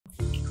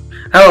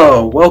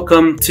Hello,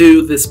 welcome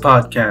to this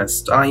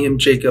podcast. I am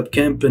Jacob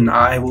Kemp and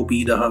I will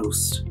be the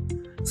host.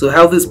 So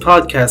how this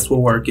podcast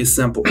will work is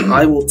simple.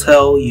 I will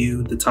tell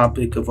you the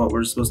topic of what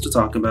we're supposed to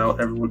talk about.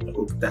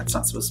 That's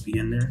not supposed to be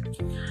in there.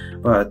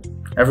 But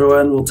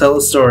everyone will tell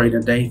a story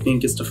that they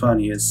think is the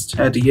funniest.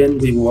 At the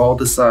end, we will all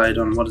decide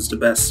on what is the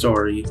best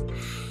story.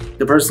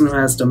 The person who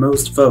has the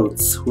most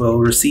votes will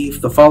receive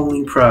the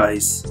following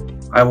prize.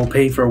 I will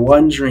pay for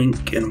one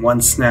drink and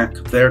one snack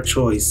of their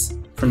choice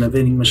from the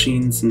vending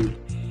machines in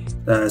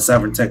the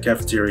Sovereign Tech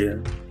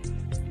cafeteria.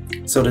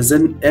 So does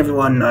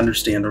everyone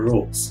understand the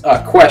rules?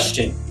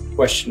 Question,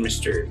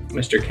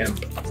 Mr.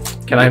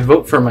 Kemp. Can I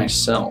vote for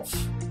myself?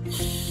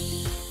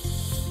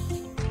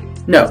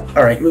 No.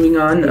 Alright, moving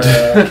on.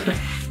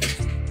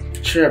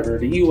 Trevor,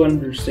 do you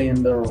understand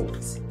the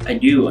rules? I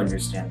do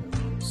understand the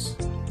rules.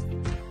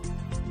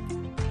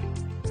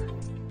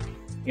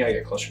 You gotta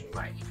get closer to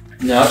the mic.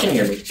 No, I can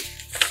hear me.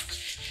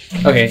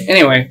 Okay,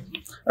 anyway.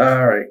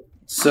 Alright,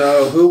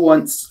 so who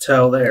wants to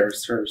tell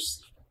theirs first?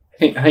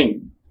 I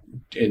think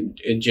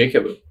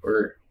Jacob,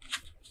 or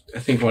I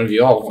think one of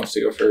you all wants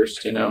to go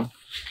first, you know?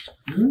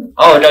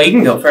 Oh, no, you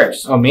can go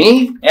first. Oh,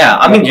 me? Yeah,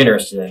 I'm being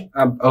generous today.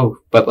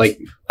 But like...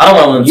 I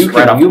don't want to lose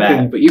right off the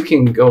bat. But you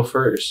can go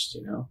first,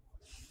 you know?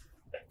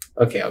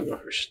 Okay, I'll go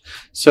first.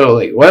 So,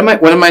 like, what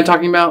am I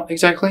talking about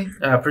exactly?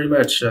 Pretty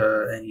much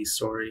any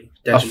story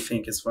that you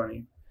think is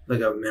funny.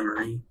 Like a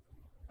memory.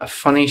 A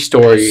funny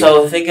story.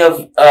 So think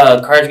of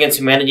Cards Against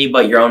Humanity,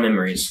 but your own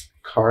memories.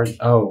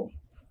 Oh.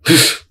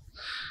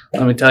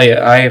 Let me tell you,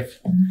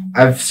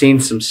 I've seen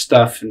some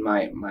stuff in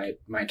my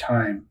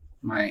time,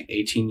 my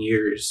 18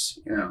 years,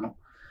 you know.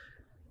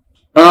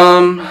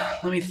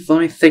 Let me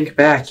think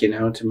back, you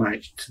know, to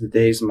the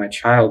days of my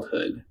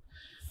childhood.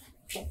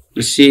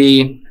 You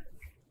see,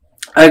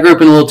 I grew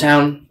up in a little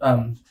town,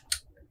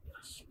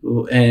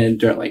 and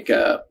during like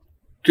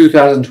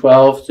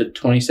 2012 to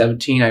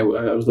 2017, I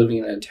was living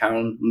in a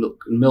town in the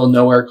middle of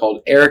nowhere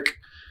called Eric,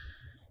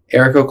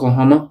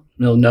 Oklahoma.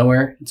 Middle of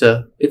nowhere.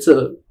 It's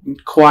a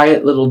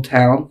quiet little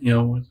town, you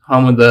know,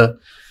 home of the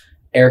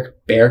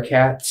Eric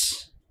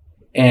Bearcats.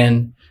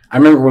 And I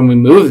remember when we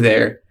moved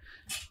there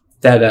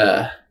that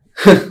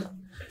I'm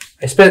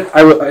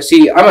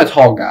a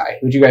tall guy.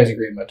 Would you guys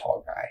agree I'm a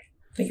tall guy? I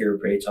think you're a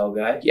pretty tall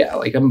guy. Yeah,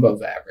 like I'm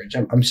above average.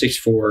 I'm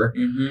 6'4".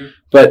 Mm-hmm.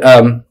 But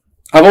I've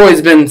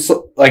always been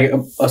like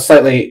a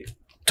slightly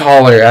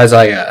taller as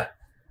I've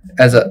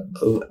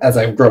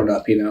grown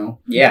up, you know.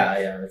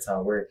 Yeah, that's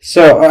how it works.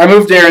 So I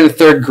moved there in the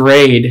 3rd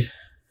grade,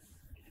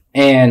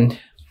 and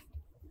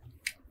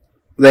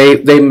I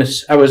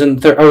was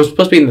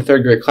supposed to be in the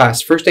 3rd grade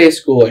class. First day of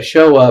school, I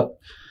show up,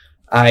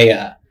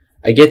 I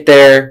get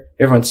there,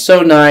 everyone's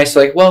so nice,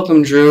 like,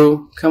 welcome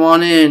Drew, come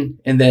on in.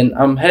 And then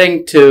I'm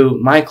heading to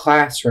my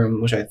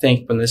classroom, which I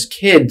think when this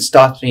kid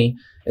stops me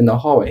in the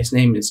hallway. His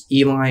name is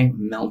Eli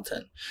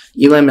Melton.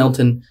 Eli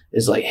Melton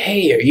is like,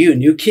 hey, are you a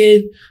new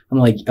kid? I'm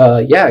like,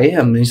 yeah, I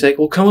am. And he's like,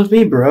 well, come with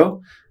me,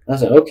 bro. And I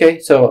was like, okay.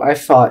 So I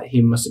thought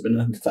he must have been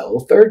a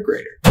fellow 3rd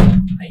grader.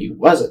 He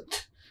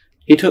wasn't.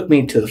 He took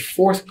me to the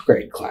 4th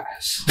grade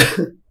class.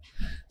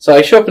 So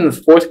I show up in the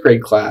 4th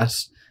grade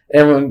class.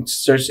 Everyone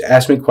starts to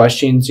ask me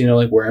questions, you know,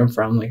 like where I'm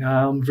from. Like,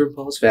 oh, I'm from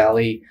Paul's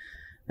Valley.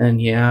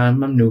 And yeah,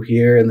 I'm new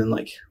here. And then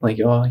like,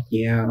 oh,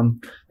 yeah.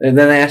 And then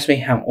they asked me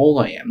how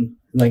old I am.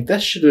 Like,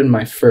 that should have been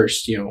my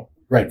first, you know,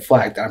 red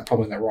flag that I'm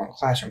probably in the wrong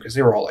classroom, because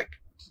they were all like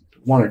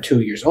 1 or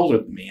 2 years older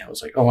than me. I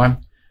was like, oh,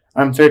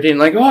 I'm 13.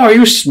 Like, oh, are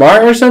you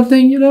smart or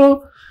something? You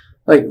know,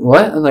 like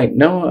what? I'm like,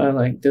 no. I'm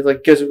like, they're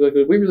like, because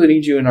we really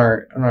need you in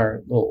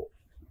our little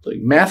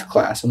like math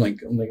class. I'm like,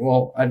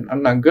 well,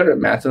 I'm not good at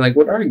math. They're like,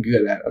 what are you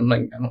good at? I'm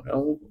like, I don't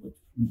know,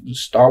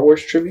 Star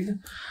Wars trivia.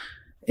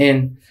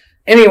 And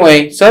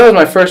anyway, so that was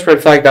my first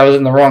red flag that I was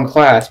in the wrong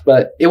class.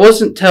 But it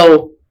wasn't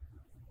till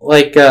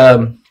like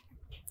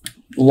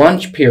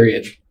lunch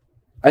period.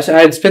 I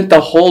had spent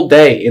the whole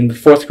day in the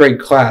 4th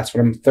grade class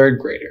when I'm a 3rd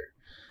grader.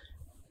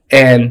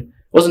 And it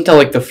wasn't until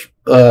like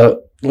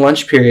the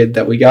lunch period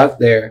that we got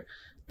there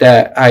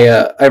that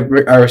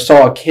I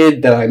saw a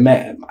kid that I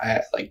met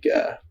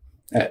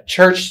at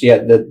church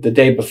the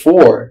day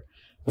before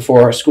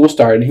our school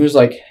started. And he was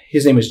like,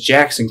 his name was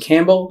Jackson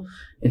Campbell.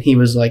 And he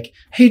was like,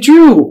 hey,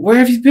 Drew, where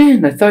have you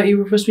been? I thought you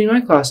were supposed to be in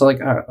my class. I'm like,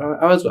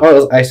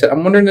 I said,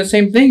 I'm wondering the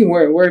same thing.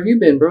 Where have you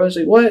been, bro? I was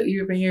like, what?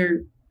 You've been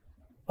here?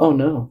 Oh,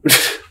 no.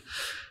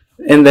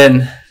 And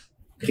then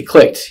it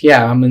clicked.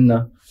 Yeah, I'm in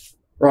the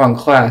wrong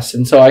class.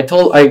 And so I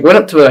went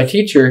up to my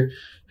teacher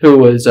who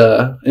was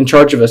in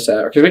charge of us,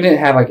 because we didn't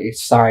have like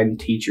assigned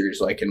teachers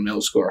like in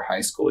middle school or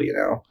high school, you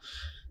know.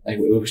 Like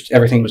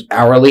everything was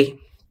hourly.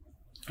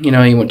 You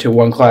know, you went to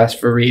one class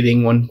for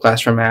reading, one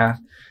class for math.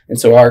 And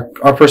so our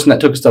person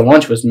that took us to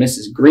lunch was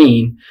Mrs.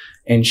 Green.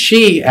 And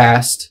she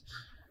asked,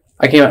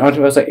 I came out, I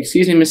was like,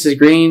 excuse me, Mrs.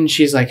 Green.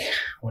 She's like,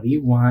 what do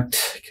you want?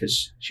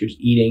 Because she was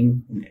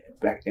eating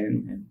back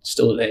then, and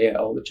still today,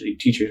 all the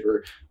teachers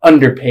were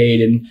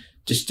underpaid and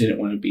just didn't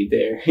want to be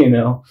there, you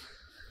know.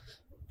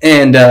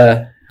 And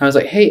I was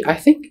like, hey, I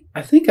think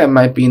I think I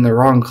might be in the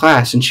wrong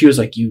class. And she was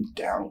like, you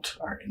doubt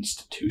our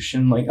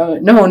institution? Like,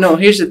 no,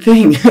 here's the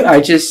thing.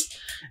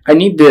 I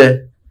need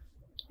to,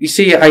 you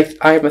see,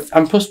 I'm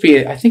supposed to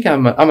be, I think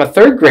I'm a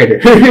third grader.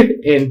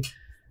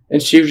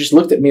 and she just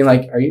looked at me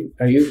like,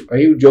 are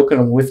you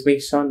joking with me,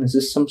 son? Is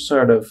this some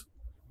sort of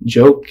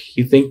joke?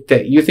 You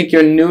think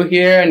you're new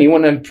here and you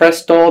want to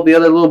impress all the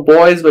other little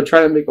boys but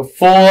trying to make a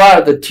fool out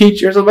of the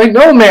teachers? I'm like,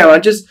 no,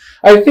 ma'am,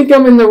 I think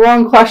I'm in the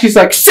wrong class. She's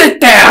like,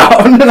 sit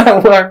down. And I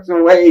walked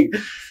away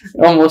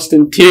almost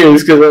in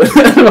tears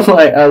because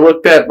like, I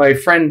looked at my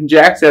friend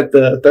Jax at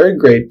the third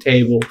grade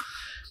table,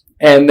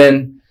 and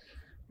then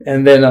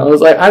I was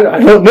like, I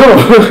don't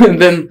know.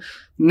 And then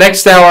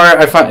next hour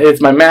I find it's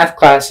my math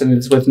class and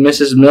it's with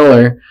Mrs.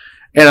 Miller,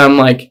 and I'm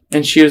like,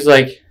 and she was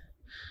like,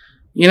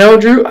 you know,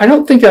 Drew, I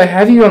don't think I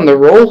have you on the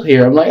roll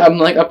here. I'm like,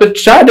 I've been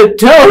trying to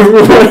tell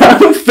everyone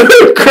I'm a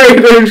third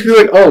grader. And she's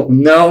like, oh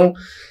no.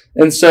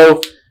 And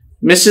so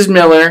Mrs.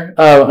 Miller,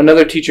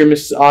 another teacher,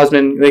 Mrs.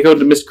 Osmond, they go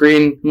to Miss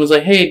Green and was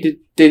like, hey,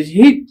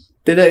 did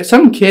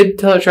some kid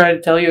try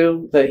to tell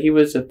you that he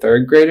was a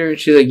third grader? And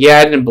she's like, yeah,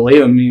 I didn't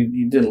believe him.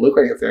 He didn't look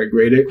like a third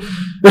grader.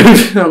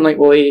 I'm like,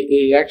 well,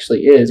 he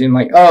actually is. And I'm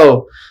like,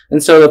 oh.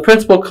 And so the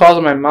principal calls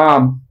my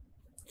mom,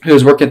 who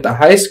was working at the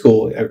high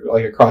school,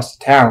 like across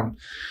the town,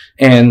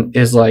 and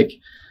is like,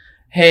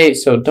 hey,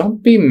 so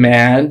don't be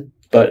mad,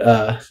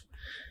 but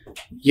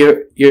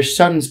your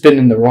son's been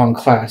in the wrong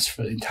class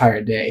for the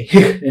entire day.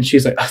 And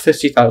she's like, oh,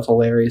 she thought it was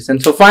hilarious.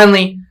 And so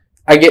finally,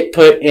 I get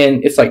put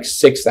in, it's like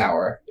 6th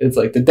hour. It's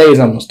like the day is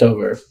almost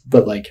over.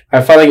 But like,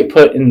 I finally get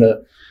put in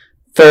the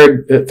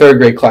third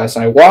grade class.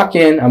 And I walk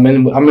in, I'm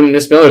in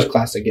Miss Miller's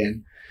class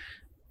again.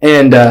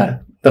 And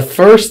the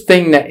first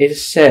thing that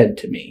is said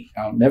to me,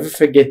 I'll never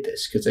forget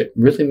this because it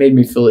really made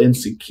me feel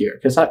insecure.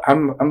 Because I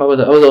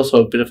was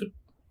also a bit of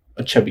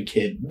a chubby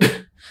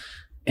kid.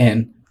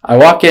 And I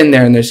walk in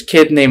there and there's a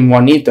kid named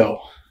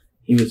Juanito.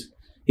 He's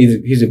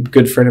a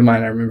good friend of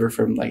mine. I remember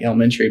from like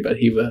elementary. But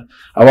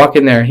I walk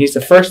in there and he's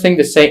the first thing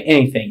to say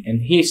anything.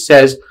 And he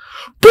says,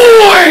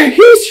 boy,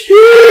 he's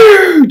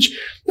huge.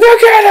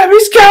 Look at him,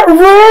 he's got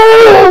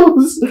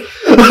rolls.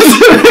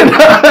 And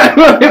I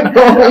went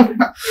home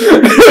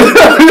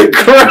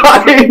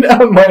crying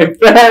on my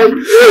bed.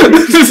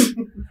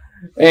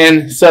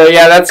 And so,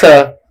 yeah, that's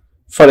a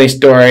funny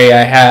story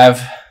I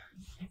have.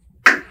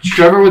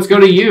 Trevor, let's go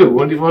to you.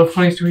 What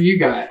funny story you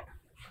got?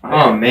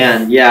 Oh,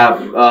 man, yeah,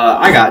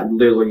 I got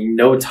literally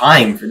no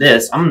time for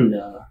this.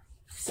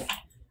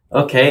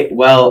 Okay,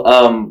 well,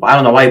 I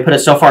don't know why you put it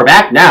so far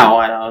back now.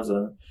 I was,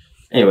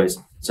 anyways.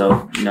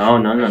 So, no.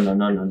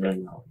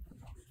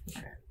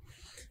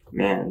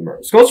 Man,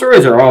 school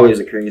stories are always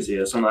the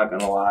craziest, I'm not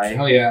gonna lie.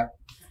 Oh, yeah.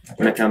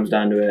 When it comes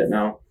down to it,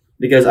 no.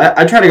 Because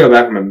I try to go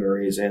back in my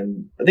memories,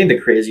 and I think the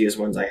craziest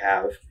ones I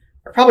have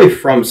are probably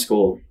from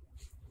school.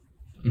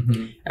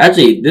 Mm-hmm.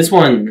 Actually, this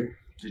one...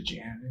 The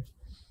janitor?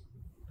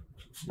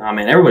 Nah,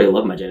 man, everybody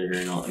loved my janitor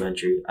in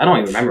elementary. I don't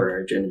even remember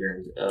our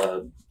janitor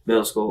in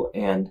middle school,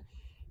 and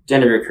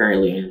janitor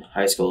currently in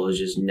high school is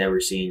just never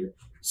seen.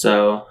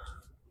 So...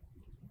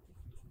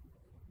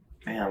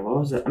 Man, what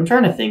was it? I'm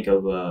trying to think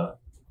of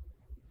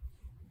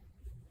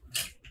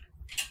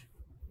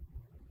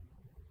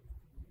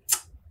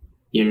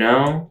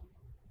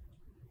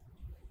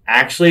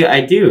actually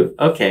I do.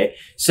 Okay.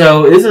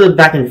 So this is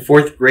back in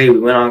 4th grade.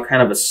 We went on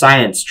kind of a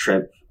science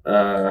trip.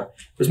 It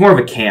was more of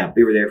a camp.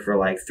 We were there for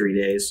like 3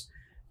 days.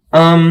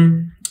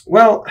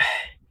 Well,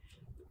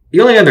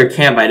 the only other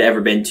camp I'd ever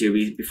been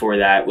to before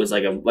that was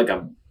like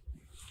a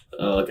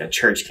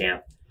church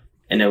camp,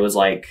 and it was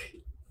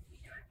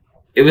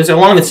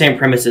along the same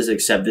premises,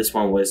 except this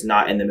one was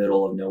not in the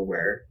middle of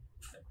nowhere,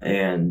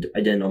 and I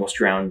didn't almost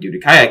drown due to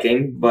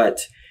kayaking.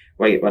 But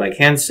what I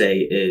can say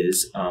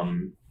is,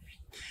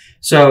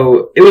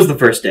 so it was the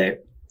first day.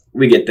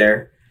 We get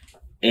there,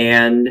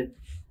 and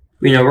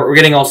we're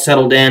getting all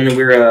settled in.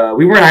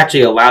 We weren't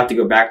actually allowed to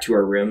go back to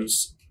our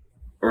rooms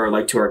or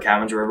like to our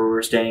cabins wherever we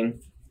were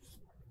staying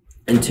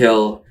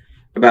until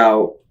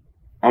about,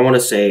 I want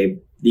to say,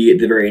 the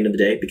very end of the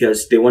day,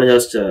 because they wanted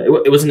us to.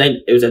 It was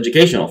an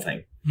educational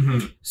thing.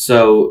 Mm-hmm.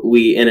 So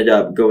we ended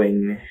up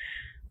going,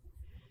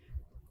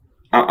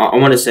 I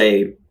want to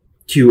say,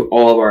 to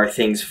all of our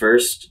things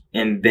first,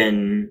 and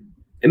then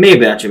it may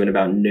have actually been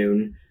about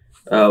noon.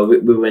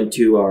 We went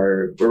to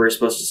where we were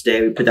supposed to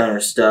stay. We put down our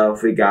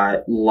stuff. We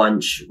got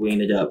lunch. We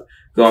ended up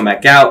going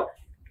back out,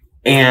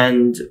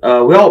 and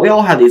we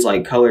all had these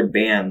like colored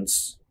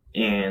bands,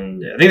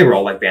 and I think they were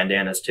all like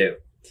bandanas too.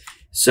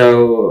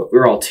 So we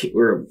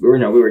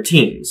were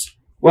teens.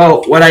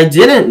 Well, what I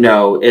didn't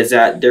know is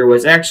that there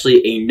was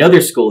actually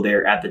another school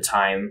there at the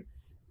time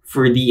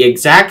for the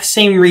exact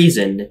same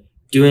reason,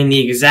 doing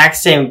the exact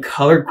same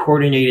color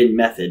coordinated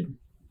method.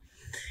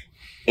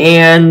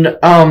 And this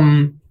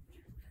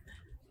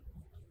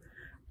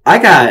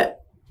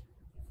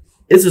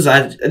was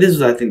I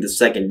think the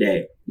second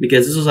day,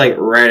 because this was like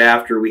right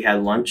after we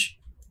had lunch,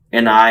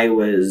 and I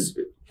was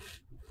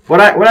what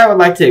I would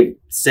like to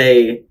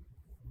say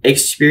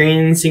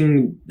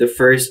experiencing the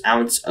first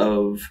ounce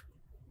of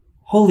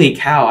holy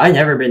cow, I've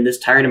never been this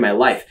tired in my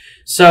life.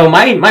 So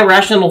my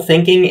rational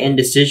thinking and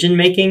decision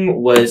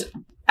making was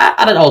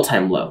at an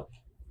all-time low.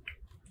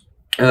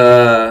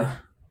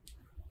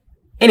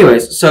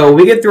 Anyways, so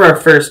we get through our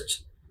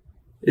first,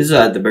 this is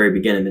at the very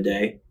beginning of the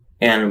day,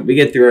 and we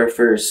get through our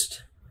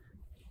first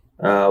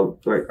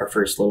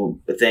little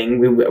thing.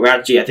 We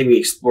actually, I think we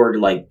explored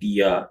like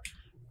the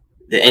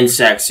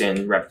insects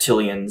and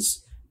reptilians,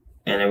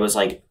 and it was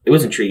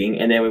intriguing.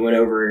 And then we went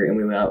over and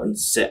we went out and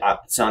sit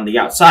on the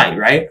outside,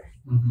 right?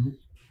 Mm-hmm.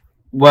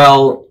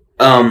 Well,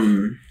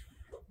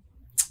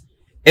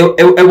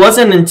 it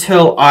wasn't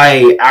until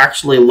I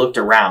actually looked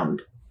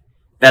around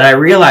that I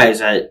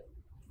realized that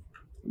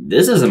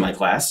this isn't my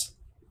class,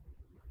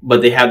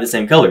 but they have the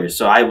same colors.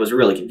 So I was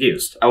really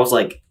confused. I was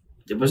like,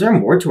 was there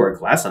more to our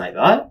class than I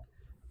thought?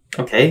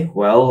 Okay,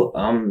 well,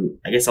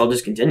 I guess I'll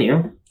just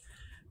continue.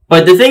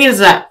 But the thing is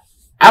that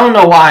I don't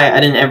know why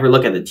I didn't ever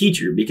look at the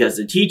teacher, because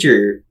the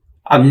teacher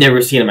I've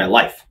never seen in my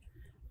life.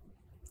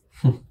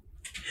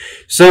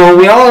 So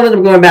we all ended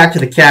up going back to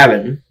the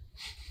cabin.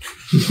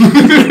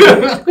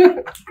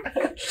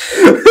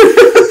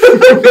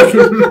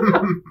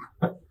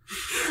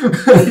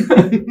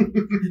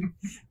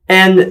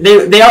 And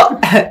they all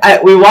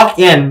we walk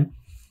in,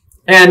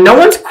 and no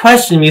one's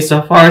questioned me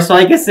so far, so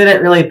I guess they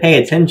didn't really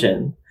pay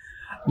attention.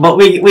 But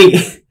we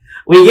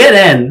get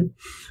in,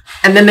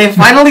 and then they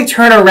finally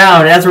turn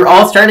around as we're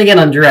all starting to get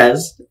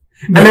undressed,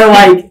 and they're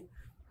like,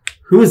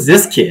 "Who's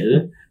this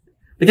kid?"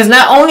 Because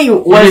not only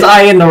was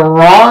I in the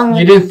wrong,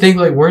 you didn't think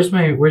like, "Where's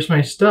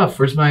my stuff?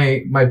 Where's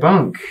my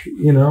bunk?"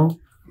 You know?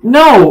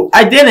 No,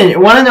 I didn't.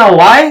 Want to know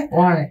why?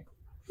 Why?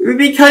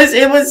 Because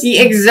it was the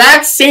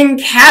exact same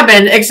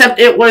cabin, except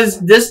it was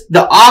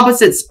the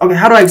opposites. Okay,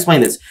 how do I explain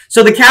this?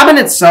 So the cabin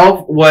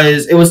itself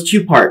was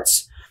 2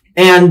 parts,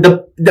 and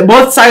the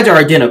both sides are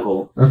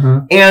identical.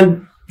 Uh-huh.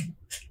 And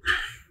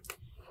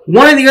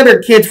one of the other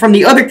kids from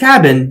the other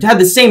cabin had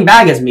the same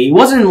bag as me. It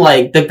wasn't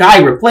like the guy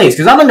replaced,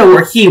 because I don't know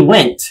where he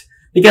went.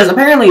 Because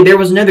apparently there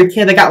was another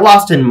kid that got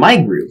lost in my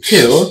group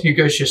too. You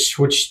guys just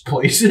switched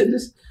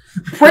places?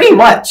 Pretty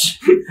much.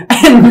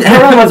 And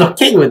everyone was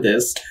okay with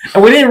this.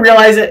 And we didn't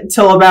realize it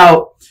until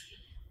about,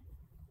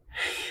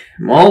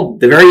 well,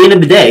 the very end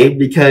of the day,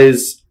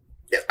 because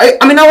I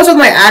was with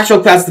my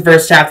actual class the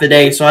first half of the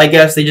day, so I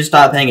guess they just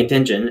stopped paying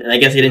attention, and I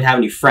guess he didn't have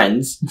any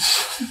friends.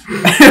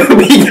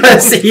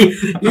 Because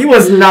he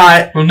was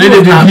not... Well,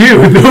 neither did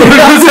you.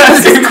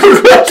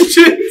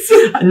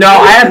 No,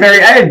 I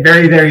had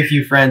very, very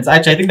few friends.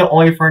 Actually, I think the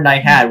only friend I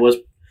had was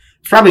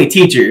probably a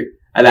teacher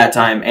at that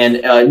time, and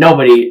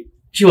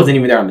she wasn't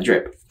even there on the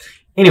trip.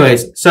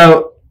 Anyways,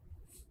 so,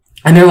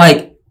 and they're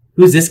like,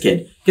 "Who's this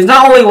kid?" Because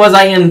not only was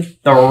I in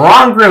the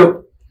wrong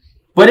group,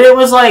 but it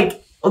was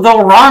like the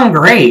wrong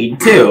grade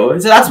too.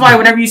 So that's why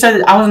whenever you said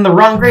that I was in the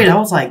wrong grade, I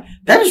was like,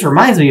 that just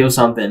reminds me of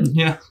something.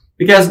 Yeah.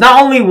 Because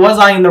not only was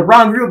I in the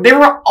wrong group, they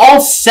were all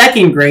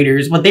 2nd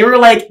graders, but they were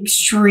like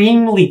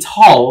extremely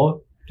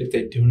tall. Did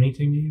they do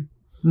anything to you?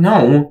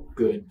 No.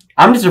 Good.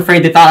 I'm just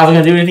afraid they thought I was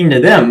going to do anything to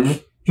them.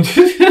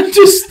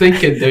 Just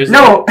thinking, there's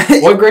no.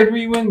 What grade were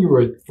you in? You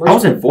were first? I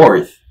was in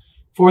 4th.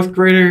 4th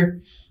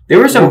grader. They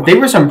were some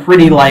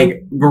pretty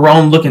like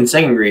grown looking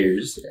 2nd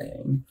graders.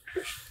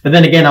 But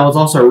then again, I was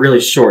also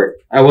really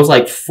short. I was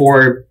like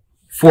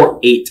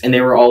 4'8", and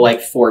they were all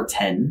like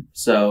 4'10".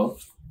 So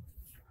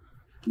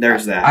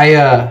there's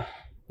that.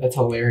 That's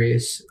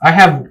hilarious. I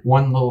have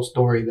one little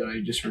story that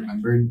I just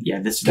remembered. Yeah,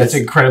 that's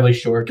incredibly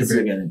short. This is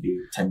gonna be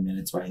 10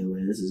 minutes, by the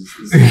way. This is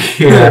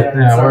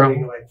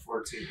we're like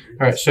 14.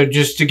 All right, so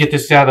just to get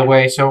this out of the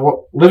way,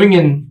 so living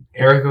in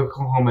Eric,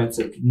 Oklahoma, it's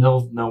in the middle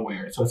of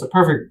nowhere, so it's a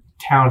perfect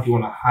town if you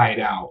want to hide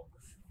out,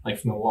 like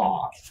from the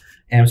law.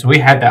 And so we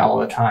had that all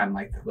the time.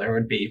 Like there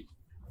would be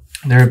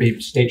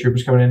state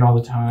troopers coming in all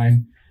the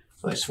time,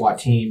 like SWAT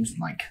teams and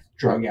like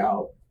drug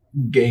out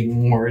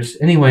gang wars.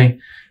 Anyway,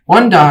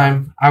 one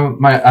time I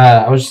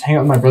was just hanging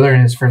out with my brother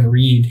and his friend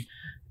Reed,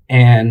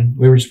 and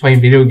we were just playing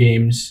video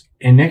games.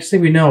 And next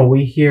thing we know,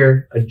 we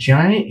hear a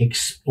giant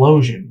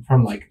explosion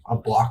from like a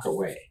block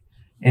away.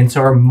 And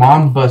so our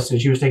mom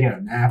busted. She was taking a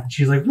nap, and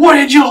she's like, "What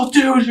did y'all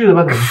do?" She was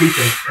about to beat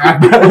the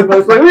crap out of us. I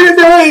was like, "We didn't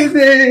do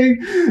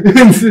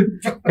anything."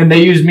 And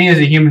they used me as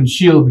a human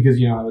shield because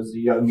I was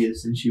the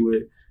youngest, and she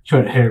would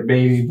hit her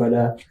baby. But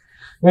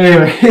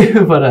anyway,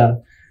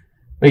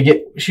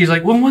 she's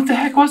like, "Well, what the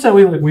heck was that?"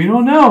 We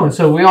don't know. And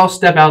so we all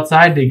step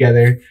outside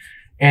together,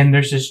 and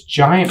there's this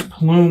giant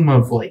plume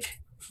of like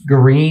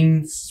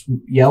green,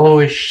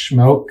 yellowish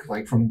smoke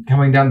like from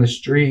coming down the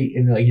street,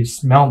 and like it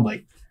smelled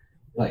like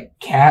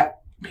cat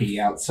pee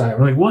outside.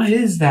 We're like, "What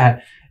is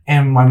that?"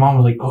 And my mom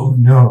was like, "Oh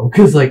no,"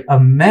 because like a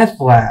meth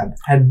lab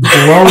had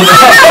blown up.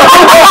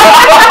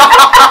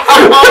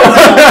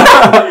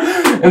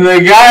 And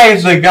the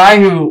guy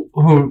who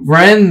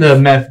ran the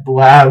meth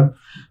lab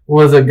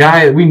was a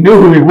guy, we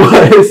knew who he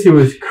was. He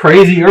was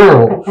Crazy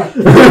Earl.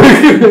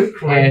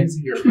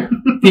 Crazy Earl.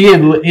 He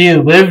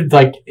had lived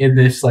like in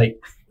this like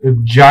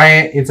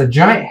it's a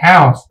giant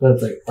house,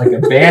 but it's like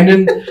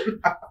abandoned.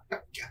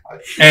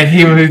 And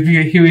he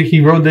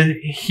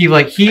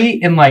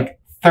and like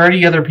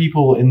 30 other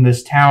people in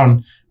this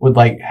town would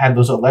like had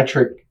those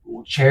electric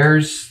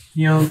chairs,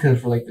 you know,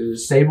 because for like the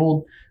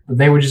disabled. But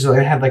they would just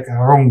like, had like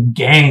our own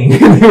gang.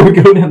 They would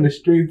go down the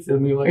streets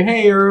and be like,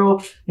 "Hey,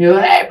 Earl," you're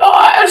like, "Hey,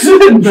 boys,"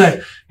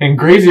 and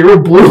Crazy Earl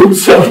blew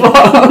himself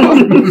up.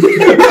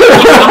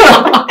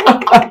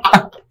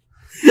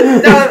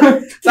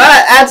 That's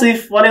actually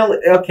funny.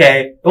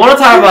 Okay, I want to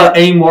talk about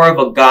any more of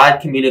a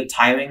god comedic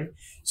timing.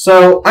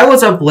 So I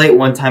was up late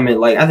one time at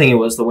I think it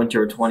was the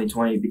winter of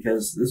 2020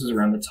 because this was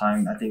around the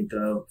time I think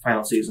the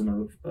final season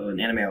of an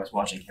anime I was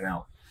watching came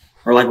out,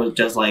 or was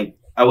just I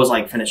was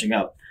finishing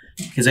up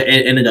because it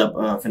ended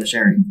up finished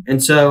airing,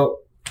 and so.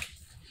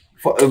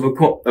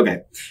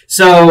 Okay,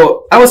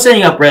 so I was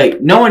sitting up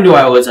late. No one knew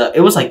I was up.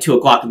 It was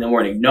 2:00 in the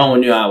morning. No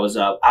one knew I was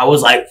up. I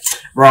was like,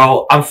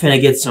 bro, I'm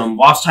finna get some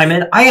watch time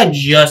in. I had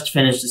just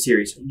finished the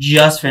series.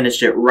 Just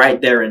finished it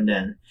right there and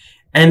then.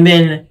 And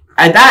then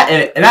at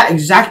that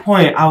exact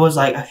point, I was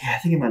like, okay, I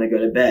think I'm gonna go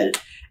to bed.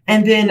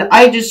 And then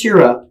I just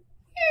hear a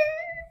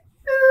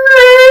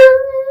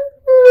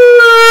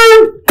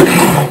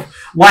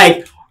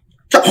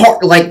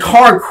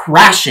car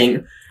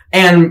crashing.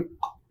 And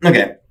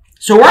okay.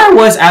 So where I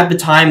was at the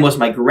time was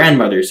my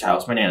grandmother's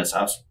house, my Nana's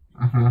house.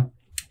 Uh-huh.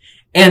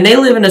 And they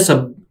live in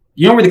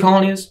you know where the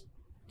colony is?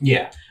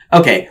 Yeah.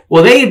 Okay.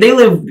 Well, they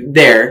live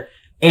there,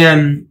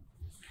 and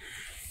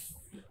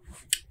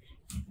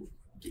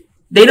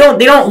they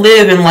don't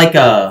live in like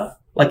a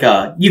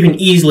you can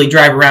easily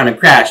drive around and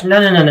crash.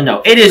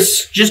 No. It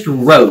is just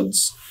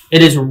roads.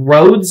 It is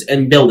roads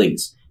and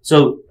buildings.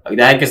 So I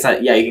guess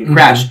you can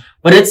crash,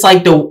 but it's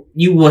like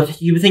you would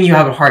think you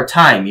have a hard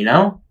time, you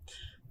know?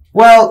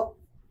 Well,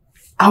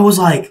 I was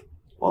like,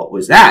 what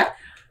was that?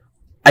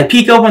 I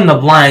peek open the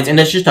blinds, and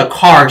it's just a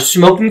car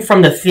smoking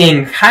from the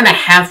thing, kind of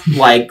half,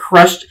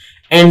 crushed,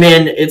 and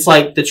then it's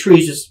the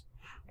trees just...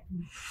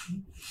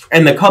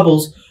 And the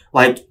couples,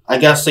 I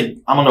guess, I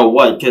don't know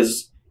what,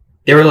 because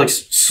they were,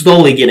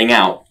 slowly getting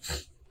out.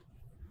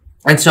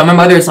 And so my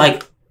mother's,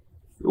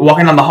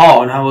 walking down the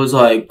hall, and I was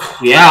like,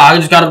 yeah, I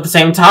just got up at the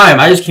same time.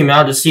 I just came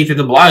out to see through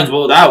the blinds.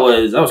 Well, that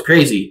was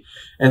crazy.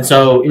 And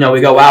so,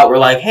 we go out, we're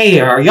like, hey,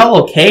 are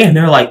y'all okay? And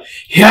they're like,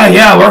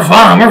 yeah, we're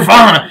fine.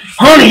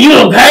 Honey, you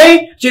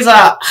okay? She's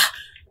like,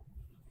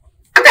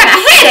 I got a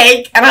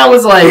headache. And I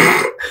was like,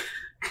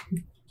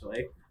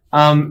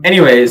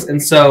 anyways,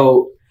 and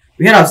so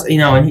we had us,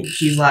 and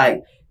she's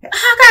like,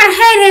 I got a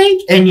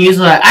headache. And he's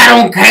like, I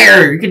don't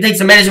care. You can take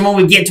some medicine when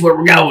we get to where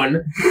we're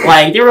going.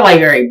 They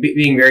were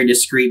being very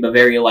discreet, but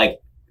very,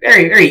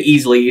 very, very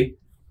easily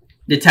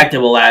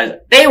detectable as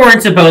they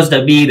weren't supposed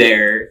to be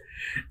there.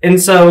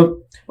 And so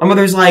my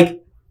mother's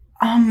like,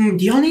 do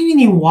y'all need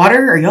any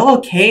water? Are y'all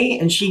okay?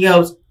 And she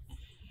goes,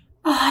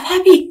 oh,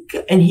 that'd be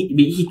good. And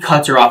he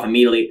cuts her off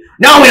immediately.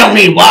 No, we don't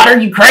need water.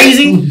 You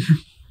crazy?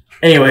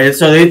 Anyway,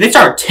 so they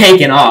start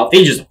taking off.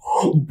 They just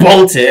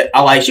bolt it.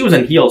 She was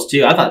in heels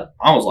too. I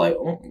was like,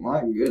 oh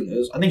my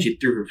goodness. I think she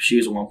threw her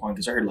shoes at one point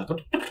because I heard if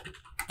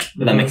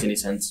that makes any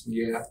sense.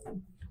 Yeah.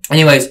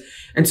 Anyways,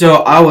 and so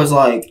I was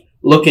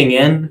looking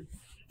in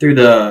through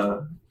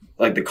the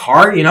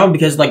car,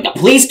 because the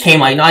police came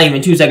not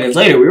even 2 seconds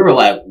later. We were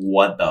like,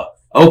 what the?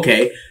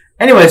 Okay.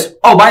 Anyways,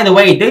 oh, by the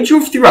way, they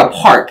drove through a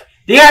park.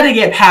 They had to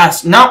get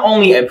past not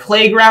only a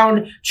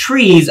playground,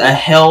 trees, a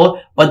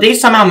hill, but they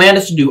somehow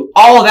managed to do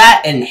all of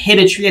that and hit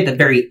a tree at the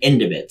very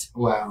end of it.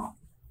 Wow.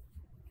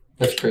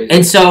 That's crazy.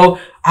 And so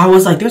I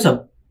was like, there's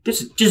a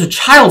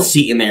child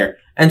seat in there.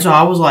 And so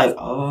I was like,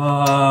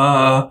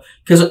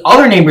 because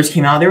other neighbors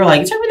came out. They were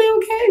like, is everything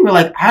okay? We're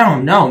like, I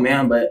don't know,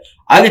 man, but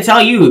I could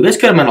tell you this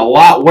could have been a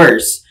lot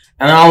worse.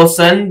 And then all of a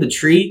sudden, the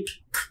tree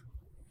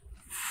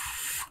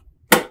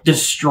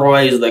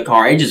destroys the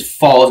car. It just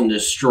falls and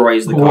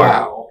destroys the car.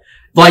 Wow.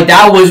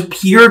 That was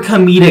pure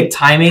comedic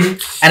timing,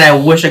 and I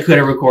wish I could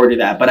have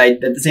recorded that, but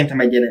at the same time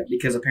I didn't,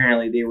 because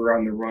apparently they were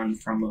on the run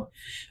from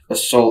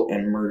assault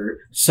and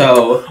murder.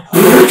 So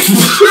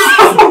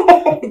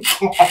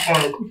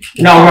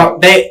no,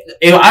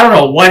 I don't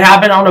know what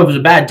happened. I don't know if it was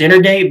a bad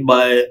dinner date,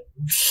 but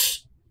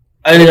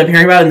I ended up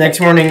hearing about it the next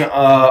morning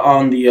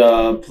on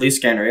the police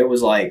scanner. It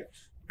was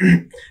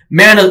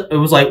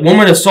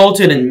woman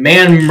assaulted and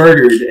man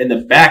murdered in the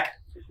back.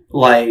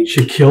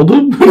 She killed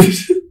him?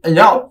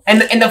 No.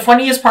 And the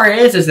funniest part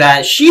is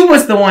that she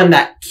was the one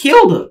that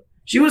killed him.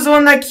 She was the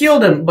one that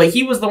killed him, but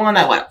he was the one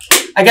that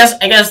I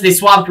guess they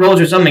swapped roles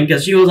or something,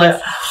 because she was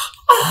like,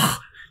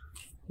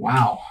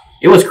 wow.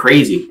 It was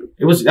crazy.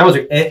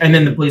 And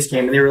then the police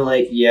came and they were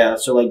like, yeah,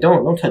 so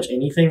don't touch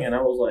anything. And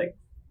I was like,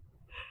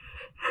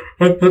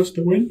 I touched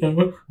the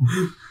window.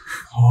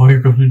 Oh,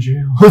 you're going to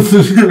jail.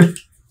 That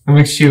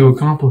makes you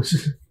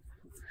accomplice.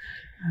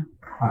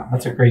 Wow,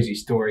 that's a crazy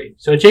story.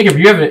 So, Jacob,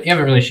 you haven't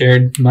really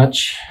shared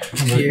much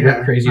about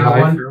your crazy life.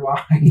 I wonder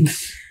why.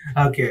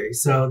 Okay,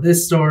 so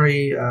this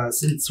story,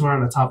 since we're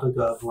on the topic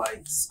of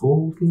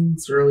school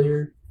things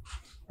earlier,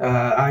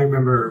 I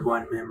remember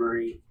one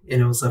memory,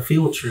 and it was a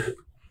field trip.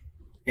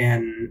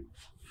 And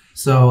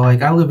so,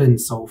 I live in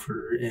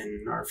Sulphur,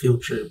 and our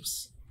field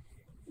trips,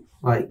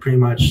 pretty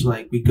much,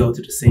 we go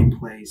to the same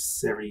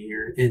place every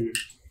year. And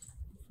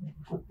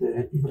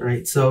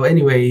Right. So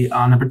anyway,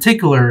 on a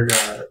particular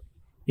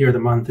year of the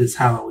month is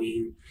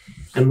Halloween,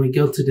 and we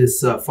go to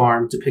this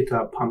farm to pick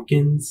up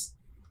pumpkins.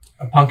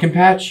 A pumpkin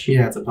patch?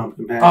 Yeah, it's a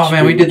pumpkin patch. Oh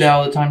man, we did that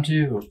all the time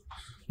too.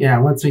 Yeah,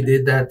 once we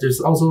did that, there's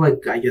also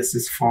like I guess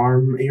this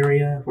farm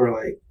area where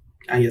like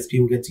I guess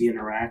people get to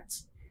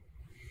interact.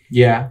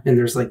 Yeah. And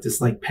there's like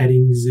this like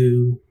petting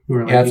zoo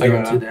where like Yeah, we it's go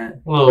like to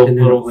that.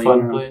 little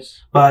fun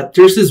place. But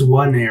there's this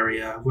one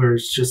area where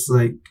it's just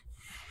like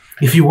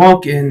if you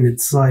walk in,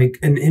 it's like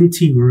an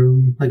empty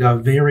room, like a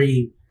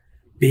very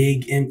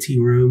big empty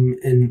room,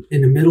 and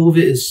in the middle of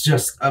it is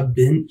just a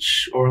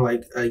bench or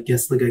like I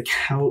guess like a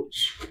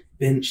couch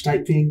bench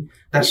type thing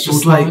that's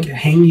just like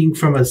hanging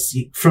from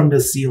from the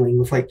ceiling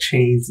with like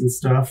chains and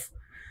stuff.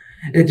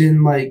 And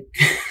then like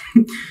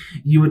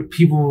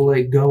people would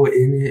like go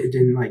in it, and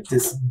then like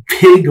this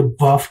big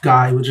buff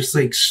guy would just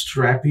like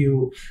strap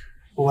you,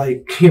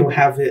 like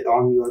have it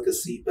on you like a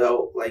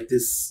seatbelt, like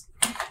this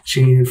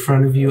chain in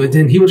front of you, and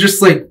then he would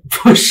just like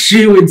push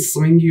you and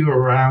swing you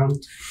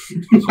around.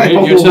 So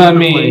you're telling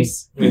me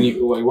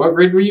what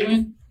grade were you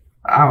in?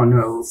 I don't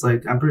know. It's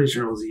like I'm pretty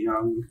sure it was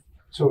young.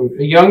 So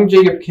a young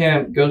Jacob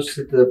Kemp goes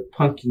to the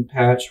pumpkin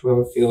patch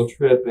with a field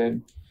trip,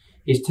 and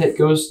he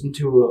goes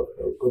into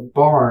a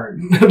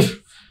barn.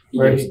 He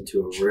goes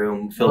into a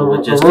room filled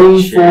with just a room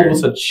a chair. full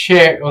with a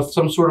chair with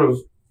some sort of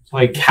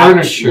like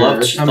Couch,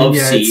 furniture.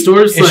 It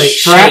stores It's like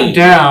strapped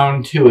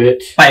down to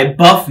it by a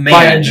buff man.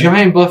 by a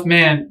giant buff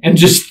man, and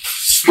just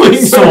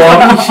swings so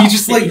around. he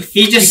just like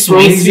he just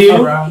swings you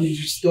around. He's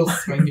just still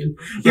swinging.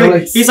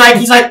 He's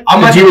like.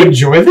 Did you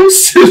enjoy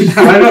this?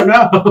 I don't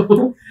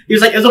know. He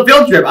was like, it was a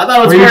field trip. I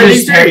thought it was part of the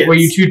experience. Were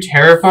you too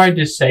terrified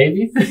to say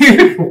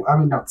anything? I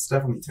mean, that's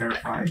definitely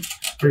terrifying.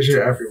 Pretty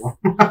sure everyone.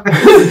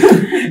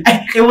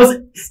 It was.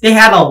 They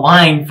had a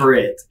line for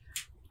it.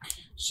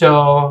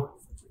 So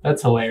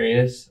that's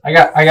hilarious. I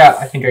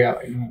think I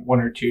got like one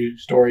or two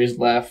stories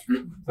left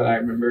that I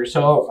remember.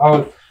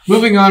 So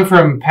moving on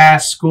from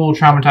past school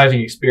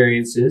traumatizing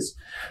experiences.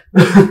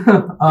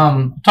 Talk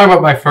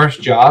about my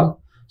first job.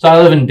 So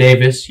I live in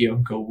Davis.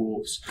 Go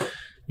Wolves.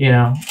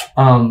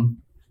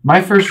 My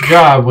first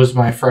job was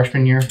my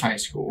freshman year of high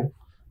school,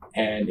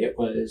 and it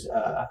was.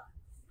 I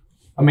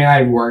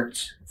had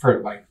worked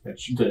for like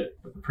the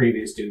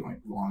previous doing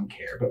like lawn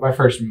care, but my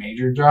first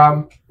major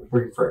job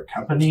working for a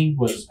company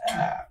was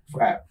at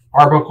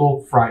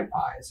Arbuckle Fried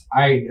Pies.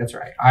 That's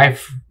right. I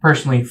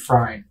personally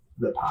fried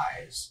the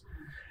pies,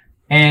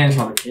 and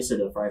How much is it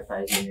the fried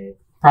pies you made?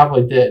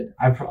 probably did.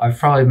 I've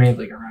probably made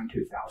like around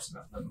 2,000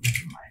 of them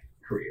in my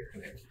career.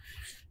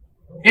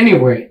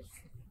 Anyway,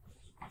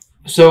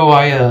 so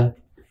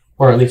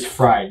or at least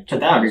fried.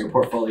 Put that under your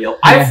portfolio.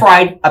 I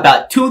fried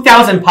about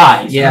 2,000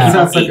 pies. Yeah. He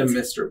sounds like a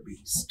Mr.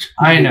 Beast.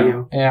 I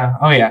know. Yeah.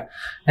 Oh yeah.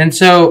 And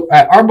so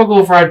at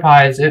Arbuckle Fried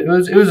Pies, it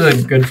was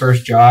a good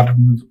first job.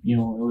 It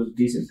was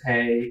decent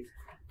pay,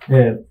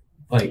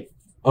 like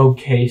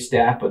okay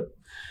staff, but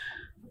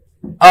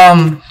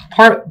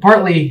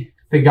partly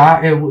the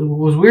guy. It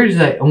was weird is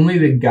that only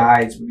the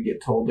guys would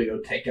get told to go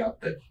take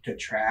out the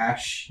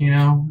trash.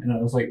 And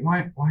I was like,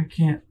 why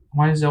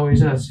is it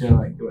always us?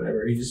 Like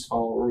whatever. You just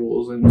follow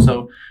rules. And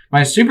so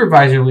my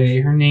supervisor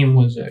lady, her name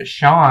was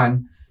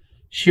Sean.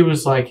 She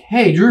was like,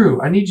 "Hey, Drew,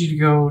 I need you to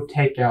go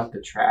take out the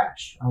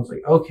trash." I was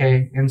like,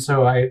 "Okay." And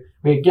so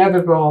we had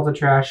gathered all the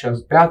trash. I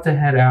was about to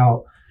head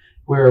out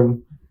where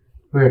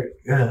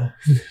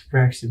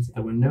Braxton's at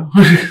the window.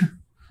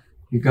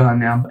 You're gone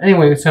now. But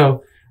anyway,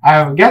 so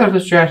I gathered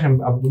this trash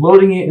and I'm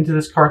loading it into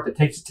this cart that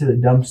takes it to the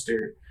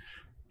dumpster.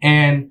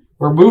 And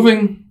we're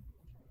moving.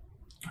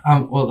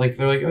 They're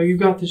like, "Oh, you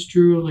got this,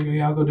 Drew." Like,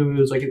 "Yeah, I'll go do it."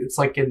 It's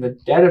like in the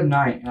dead of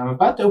night, and I'm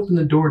about to open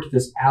the door to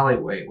this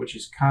alleyway, which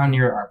is kind of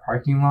near our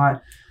parking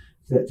lot,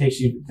 that takes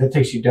you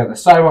down the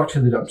sidewalk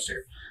to the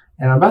dumpster.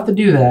 And I'm about to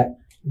do that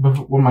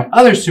when my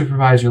other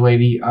supervisor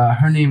lady,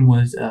 her name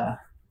was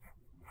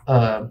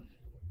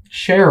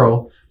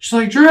Cheryl. She's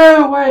like,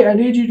 "Drew, wait, I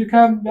need you to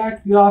come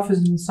back to the office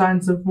and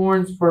sign some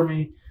forms for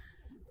me."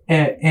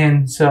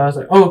 And so I was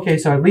like, "Oh, okay."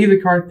 So I leave the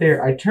cart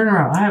there. I turn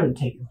around. I haven't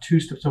taken 2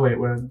 steps away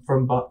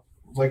from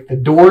like the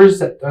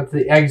doors at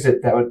the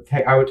exit that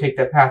I would take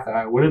that path that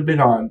I would have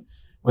been on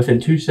within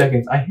 2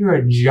 seconds. I hear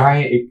a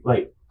giant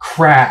like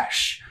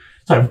crash.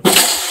 So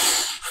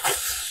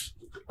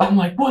I'm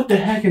like, "What the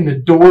heck?" And the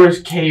door's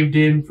caved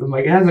in from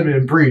like, it hasn't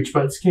been breached,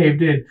 but it's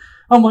caved in.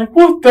 I'm like,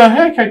 "What the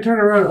heck?" I turn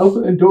around and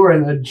open the door,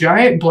 and a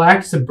giant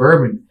black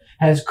Suburban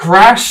has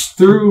crashed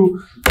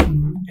through,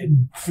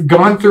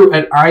 gone through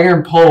an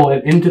iron pole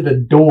and into the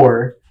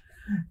door.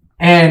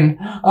 And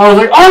I was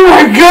like, "Oh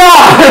my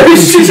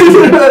gosh!"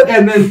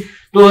 And then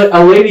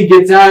a lady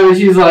gets out and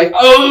she's like,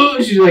 "Oh!"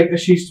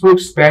 She spoke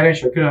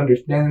Spanish. I couldn't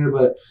understand her,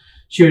 but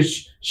she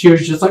was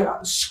just like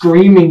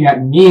screaming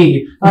at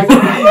me. Like,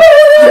 I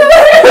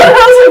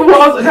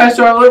was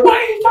like, "What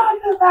are you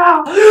talking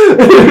about?"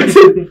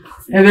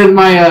 And then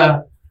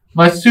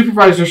my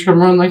supervisors come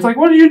running like,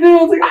 "What did you do?"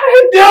 I was like, "I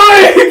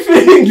didn't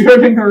do anything,"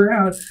 turning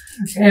around.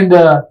 And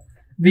the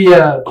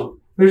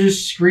They're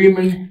just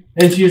screaming,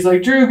 and she's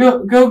like, "Drew,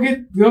 go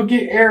get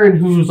Aaron,"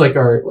 who's like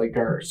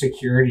our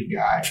security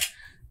guy.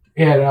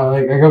 And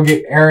I go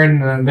get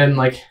Aaron, and then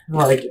like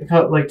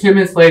 10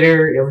 minutes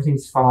later,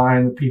 everything's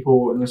fine. The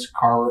people in this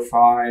car were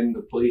fine.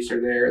 The police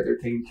are there. They're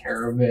taking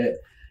care of it.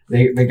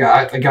 They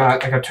got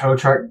like a tow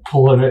truck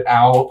pulling it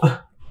out,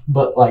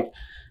 but like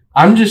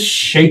I'm just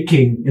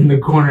shaking in the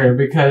corner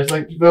because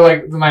like they're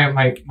like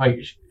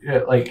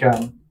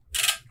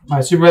my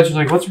supervisor's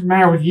like, "What's the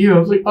matter with you?" I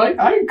was like,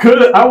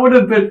 I would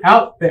have been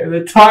out there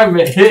the time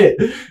it hit.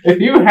 If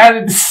you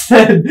hadn't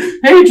said,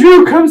 "Hey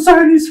Drew, come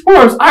sign these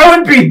forms," I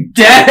would be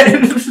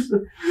dead.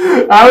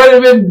 I would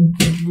have been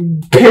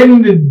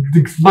pinned, and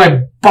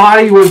my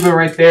body would have been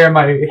right there,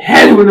 my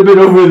head would have been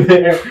over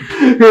there.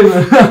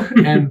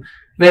 And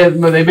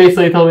they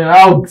basically told me,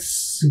 "Oh,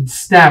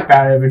 snap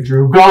out of it,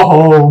 Drew. Go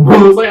home."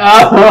 I was like,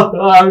 oh,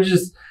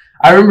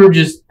 I remember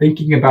just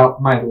thinking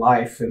about my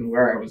life and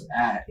where I was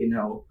at,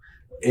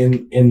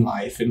 in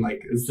life, and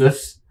like,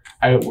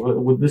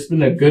 would this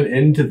been a good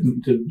end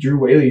to Drew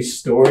Whaley's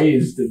story?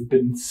 Has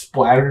been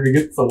splattered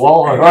against the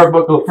wall on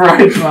Arbuckle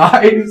Fried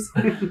Pies?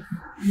 And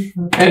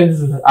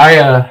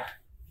I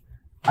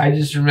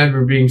just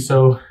remember being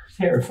so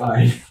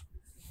terrified,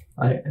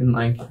 I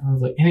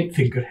was like,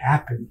 anything could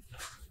happen.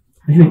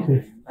 I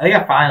think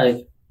I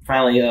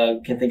finally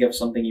can think of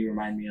something you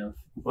remind me of.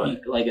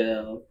 What? Like I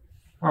don't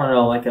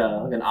know, like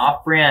an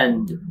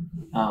off-brand,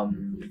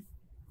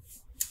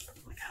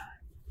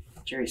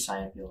 Jerry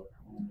Seinfeld.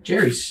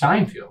 Jerry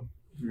Seinfeld.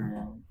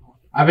 No.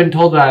 I've been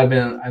told that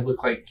I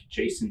look like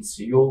Jason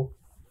Segel.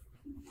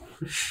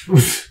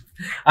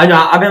 I know.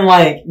 I've been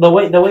like the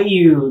way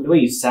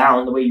you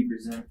sound, the way you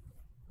present,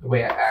 The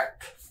way I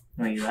act.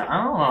 I don't know.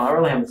 I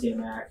really haven't seen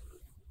him act.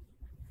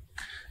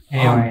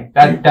 Anyway,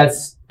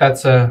 that's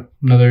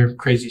another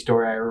crazy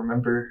story I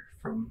remember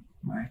from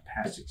my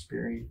past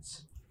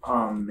experience.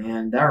 Oh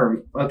man,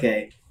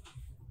 okay.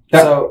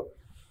 So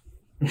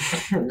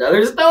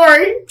another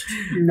story.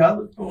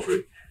 Another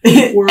story.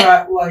 We're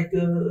at like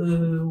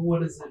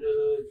what is it?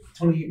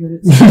 28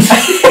 minutes.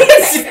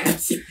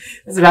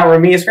 That's about where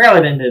me and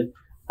Scarlett ended.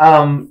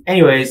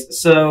 Anyways,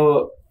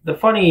 so the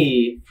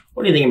funny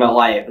thing about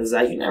life is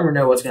that you never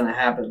know what's gonna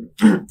happen,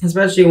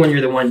 especially when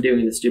you're the one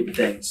doing the stupid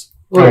things.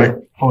 All right,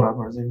 hold on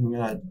for a second.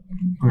 We're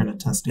gonna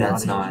test the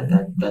That's audio.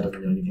 not that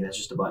doesn't do anything. That's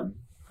just a button.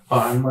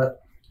 Fine,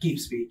 but keep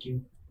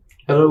speaking.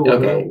 Hello.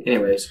 Okay.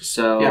 Anyways,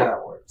 so Yeah,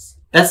 that works.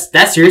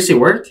 that seriously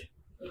worked.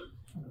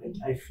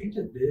 I think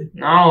it did.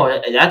 No,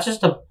 that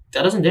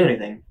doesn't do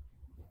anything.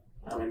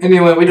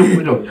 Anyway, we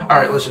don't know. All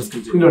right, let's just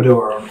continue. We don't do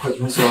our own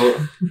equipment. So,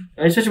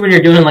 especially when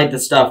you're doing like the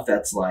stuff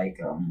that's like,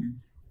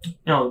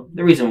 the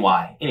reason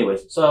why.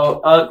 Anyways, so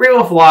Great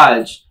Wolf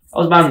Lodge. I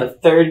was about in the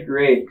 3rd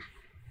grade.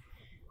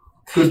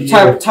 Good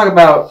year. Talk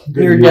about Good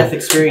near-death year.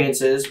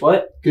 experiences.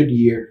 What? Good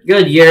year.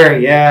 Good year.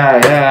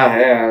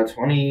 Yeah.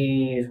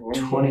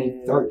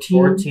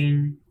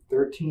 2013.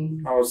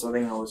 13. I think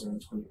I was in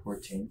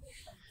 2014.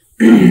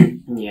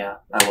 Yeah,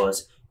 I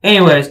was.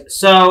 Anyways,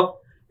 so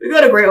we go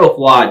to Great Wolf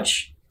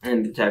Lodge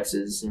in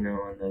Texas, in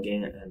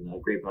the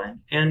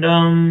Grapevine,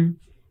 and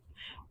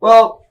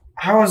well,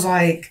 I was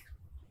like,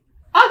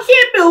 I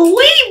can't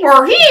believe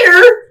we're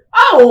here.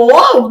 I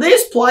love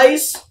this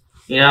place.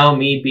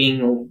 Me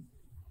being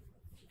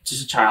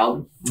just a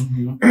child.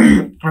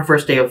 Mm-hmm. Our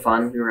first day of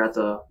fun, we were at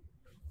the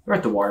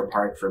water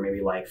park for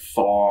maybe like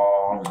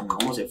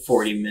almost like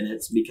 40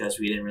 minutes because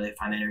we didn't really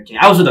find it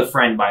entertaining. I was with a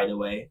friend, by the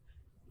way.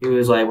 He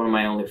was like one of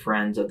my only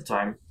friends at the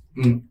time.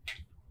 Mm.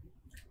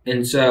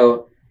 And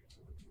so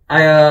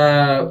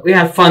we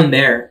had fun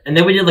there. And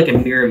then we did like a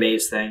mirror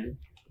maze thing.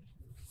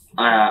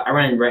 I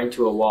ran right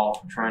into a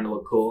wall trying to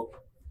look cool.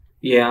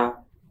 Yeah,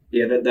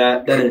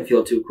 that didn't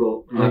feel too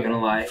cool. I'm not gonna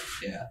lie.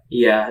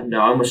 Yeah, no,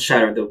 I almost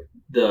shattered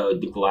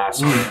the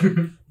glass.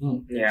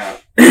 Yeah.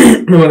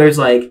 My mother's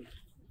like,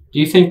 Do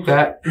you think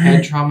that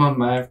head trauma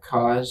might have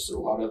caused a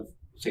lot of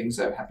things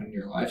that have happened in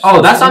your life? oh,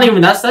 that's not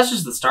even that's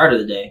just the start of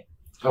the day.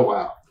 Oh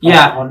wow.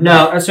 Yeah,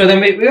 no. So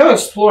then we go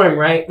exploring,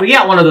 right? We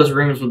got one of those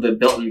rooms with a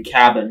built-in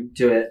cabin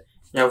to it,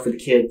 for the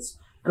kids.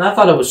 And I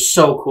thought it was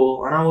so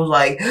cool. And I was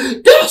like, this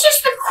is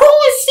the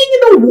coolest thing in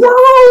the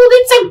world.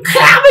 It's a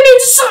cabin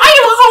inside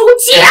of a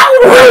hotel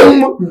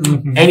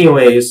room.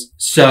 Anyways,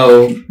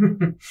 so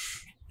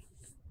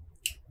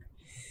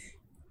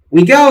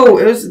we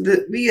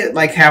get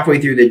like halfway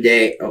through the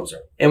day. Oh,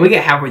 sorry. And we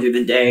get halfway through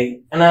the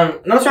day. And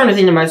I'm starting to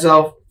think to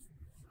myself,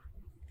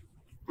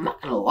 I'm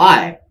not going to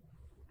lie.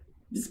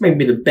 This may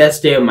be the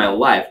best day of my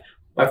life.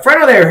 My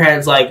friend on the other hand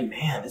is like,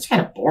 man, it's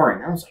kind of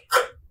boring. I was like,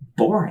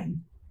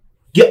 boring?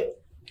 Yeah,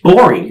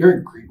 boring. You're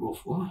a Great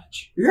Wolf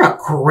Lodge. You're a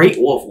Great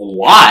Wolf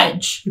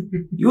Lodge.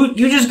 you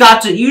just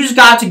got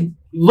to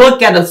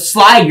look at a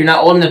slide you're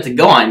not old enough to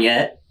go on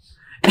yet.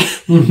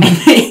 You'd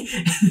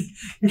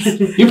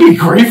be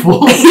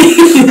grateful.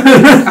 You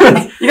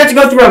got to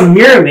go through a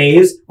mirror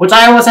maze, which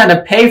I almost had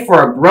to pay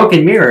for a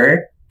broken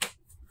mirror.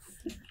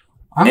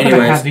 I'm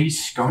gonna have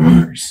these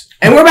scars.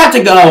 And we're about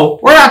to go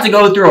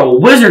through a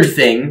wizard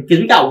thing because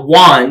we got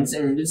wands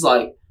and it's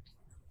like,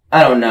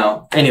 I don't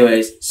know.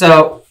 Anyways,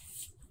 so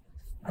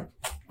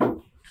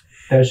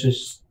That was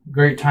just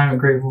great time at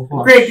Grateful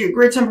Lodge.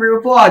 Great time at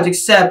Grateful Lodge,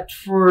 except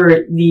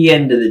for the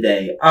end of the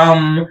day.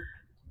 I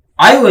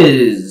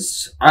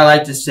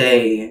like to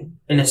say,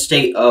 in a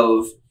state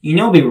of,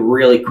 it'd be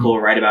really cool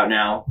right about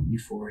now.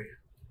 Euphoria.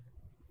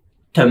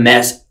 To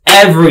mess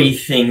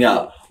everything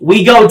up.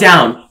 We go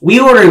down. We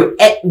order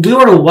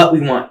what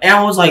we want. And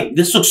I was like,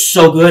 this looks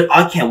so good.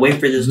 I can't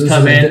wait for this to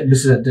come in.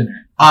 This is at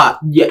dinner.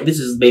 Yeah, this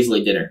is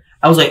basically dinner.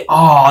 I was like,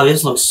 oh,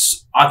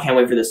 I can't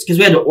wait for this. Because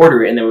we had to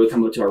order it and then it would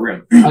come up to our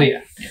room. Oh,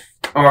 yeah.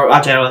 Or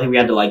actually, I don't think we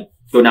had to,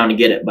 go down and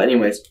get it. But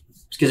anyways,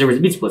 because there was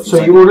a pizza place.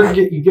 So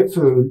you get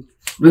food.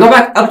 We go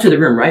back up to the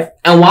room, right?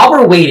 And while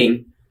we're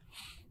waiting,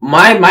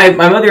 my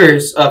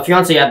mother's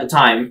fiance at the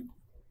time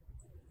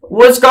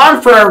was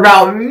gone for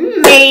about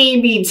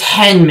maybe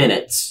 10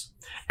 minutes.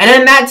 And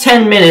in that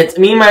 10 minutes,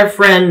 me and my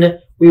friend,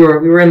 we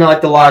were in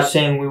the lodge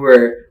saying we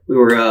were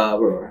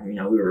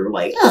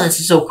like, oh, this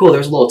is so cool.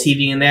 There's a little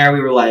TV in there. We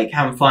were like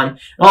having fun. And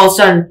all of a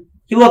sudden,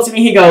 he looks at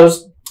me. He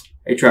goes,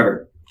 "Hey,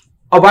 Trevor.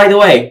 Oh, by the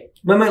way,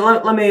 let me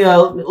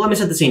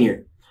set the scene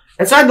here.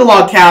 Inside the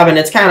log cabin,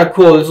 it's kind of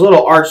cool. There's a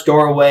little arched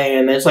doorway,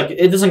 and it's like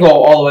it doesn't go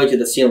all the way to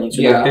the ceiling,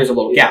 so there's a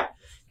little gap.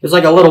 There's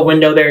like a little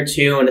window there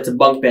too, and it's a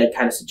bunk bed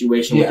kind of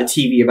situation with the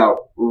TV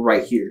about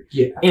right here.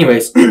 Yeah.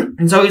 Anyways,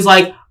 and so he's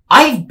like,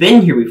 I've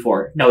been here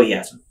before. No, he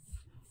hasn't.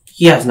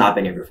 He has not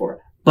been here before.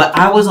 But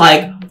I was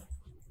like,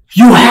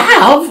 you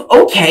have?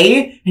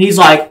 Okay. And he's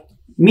like,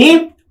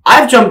 me?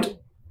 I've jumped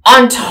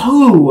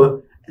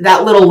onto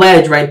that little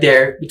ledge right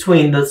there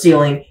between the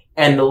ceiling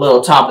and the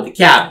little top of the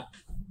cabin.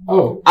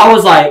 Oh. I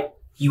was like,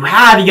 you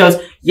have? He goes,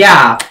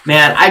 yeah,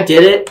 man, I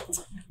did it,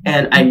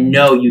 and I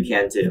know you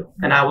can too.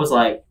 And I was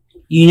like,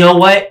 you know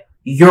what?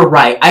 You're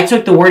right. I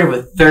took the word of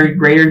a third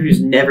grader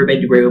who's never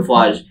been to Grateful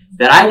Lodge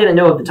that I didn't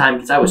know at the time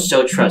because I was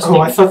so trusting. Oh,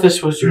 I thought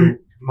this was your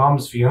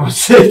mom's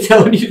fiance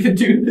telling you to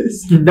do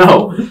this.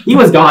 No, he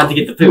was gone to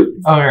get the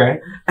food. All right.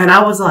 And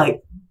I was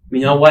like, you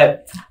know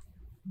what?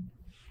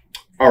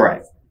 All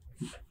right.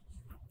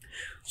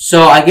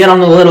 So I get on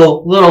the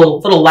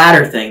little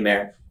ladder thing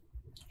there.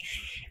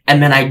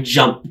 And then I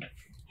jump.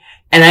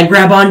 And I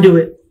grab onto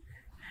it.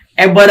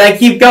 But I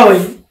keep going.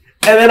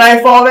 And then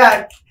I fall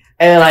back.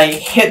 And I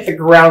hit the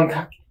ground,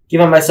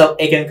 giving myself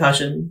a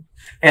concussion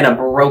and a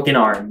broken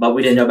arm. But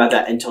we didn't know about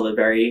that until the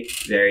very,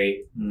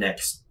 very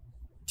next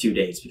 2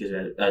 days.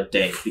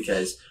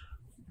 Because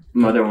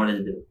mother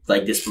wanted to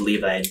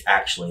disbelieve that I had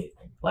actually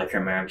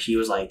hurt my arm. She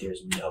was like,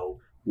 there's no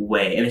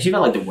way. And she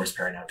felt like the worst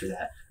parent after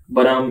that.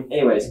 But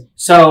anyways,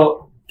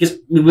 so because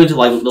we went to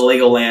the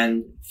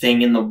Legoland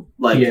thing in the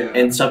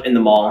and stuff in the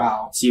mall.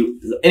 Wow. See,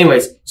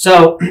 anyways,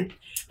 at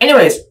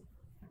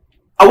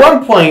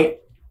one point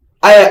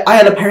I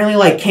had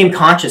apparently came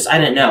conscious. I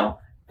didn't know,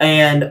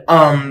 and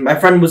my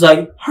friend was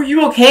like, "Are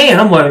you okay?" And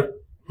I'm like,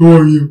 "Who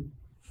are you?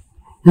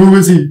 Who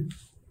is he?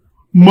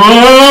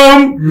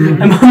 Mom!" And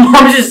my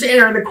mom's just sitting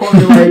there in the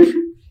corner like,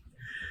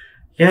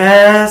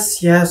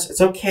 "Yes, it's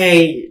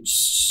okay."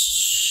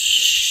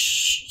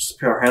 Just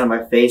put her hand on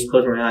my face,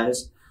 close my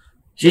eyes.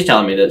 She's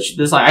telling me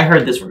this. I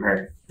heard this from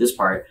her. This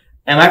part,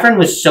 and my friend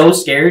was so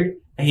scared.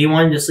 He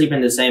wanted to sleep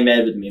in the same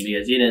bed with me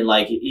because he didn't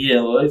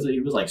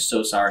he was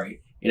so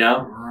sorry,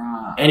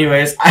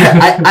 Anyways,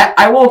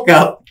 I woke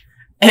up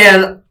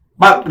and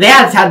they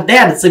had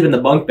to sleep in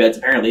the bunk beds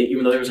apparently,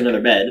 even though there was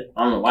another bed.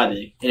 I don't know why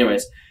they.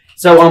 Anyways,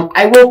 so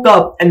I woke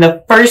up and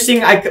the first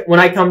thing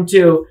when I come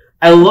to,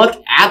 I look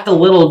at the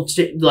little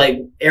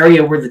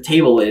area where the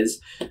table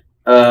is,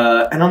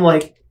 and I'm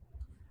like,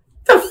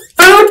 the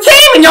food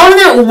came and y'all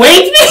didn't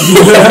wake me.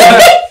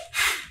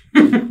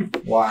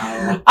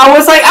 Wow. I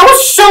was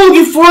so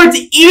looking forward to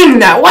eating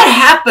that. What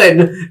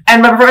happened?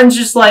 And my friend's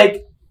just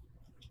like,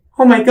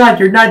 oh my god,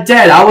 you're not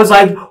dead. I was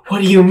like,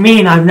 what do you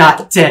mean I'm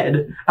not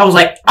dead? I was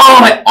like, oh,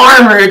 my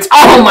arm hurts.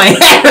 Oh, my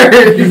head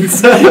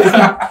hurts.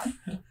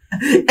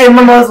 And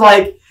my mom was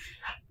like,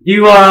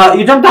 you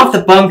jumped off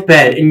the bunk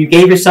bed and you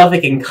gave yourself a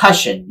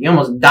concussion. You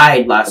almost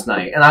died last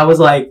night. And I was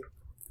like,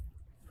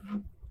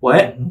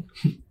 what?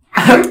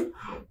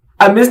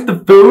 I missed the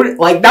food.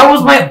 That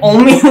was my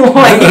only,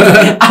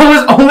 I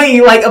was only,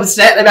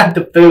 upset about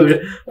the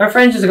food. My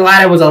friend's just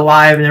glad I was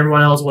alive and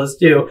everyone else was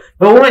too.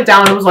 But we went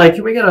down and was like,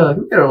 can we get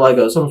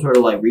some sort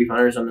of,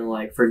 refund or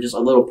something, for just a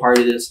little part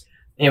of this?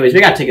 Anyways, we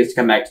got tickets to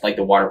come back to,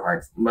 the water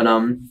park. But,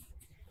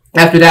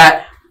 after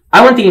that,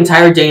 I went the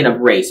entire day in a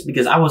brace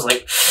because I was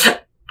like,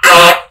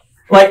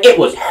 it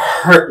was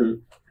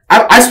hurting.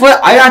 I swear,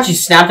 I actually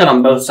snapped it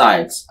on both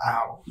sides.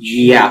 Ow.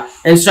 Yeah.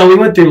 And so we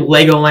went through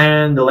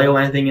Legoland, the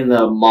Legoland thing in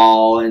the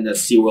mall, and the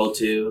SeaWorld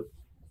too.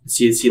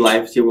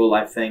 SeaWorld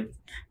Life thing.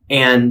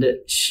 And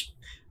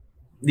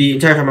the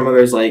entire time my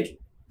mother was like,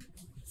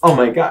 oh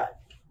my god,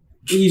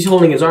 he's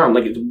holding his arm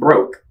like it's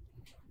broke.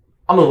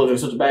 I'm gonna look like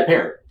such a bad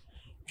parent.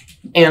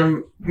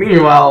 And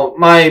meanwhile,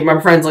 my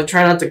friend's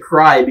trying not to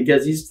cry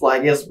because he's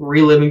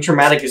reliving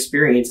traumatic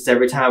experiences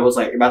every time I was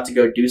about to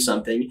go do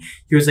something.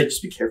 He was like,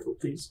 just be careful,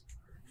 please.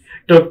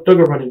 Don't go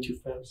running too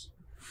fast.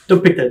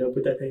 Don't pick that up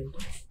with that hand.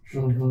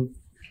 Mm-hmm.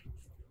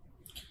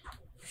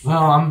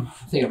 Well, I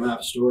think I'm out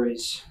of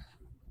stories.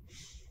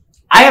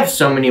 I have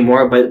so many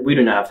more, but we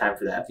do not have time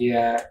for that.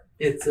 Yeah.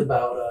 It's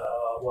about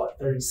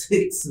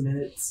 36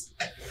 minutes.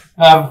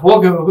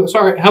 Welcome.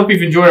 Sorry. I hope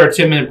you've enjoyed our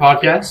 10-minute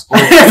podcast.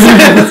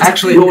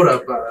 Actually, hold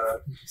up.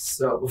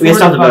 So before We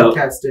start the the vote.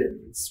 podcast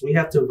ends, we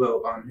have to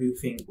vote on who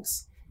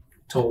thinks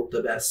told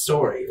the best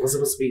story. It was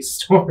supposed to be a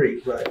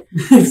story, but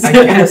I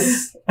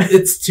guess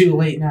it's too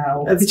late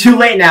now. It's too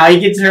late now.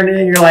 You can turn it in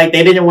and you're like,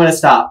 they didn't want to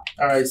stop.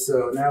 All right,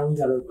 so now we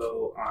gotta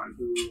vote on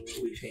who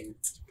we think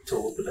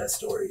told the best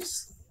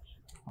stories.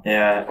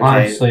 Yeah. Okay.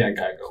 Honestly, I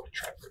gotta go with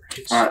Trevor.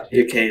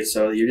 Okay,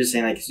 so you're just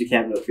saying that because you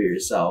can't vote for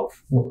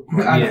yourself.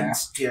 Yeah,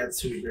 it's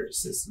who your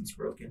system's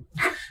broken.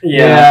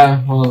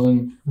 Yeah. Well,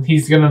 then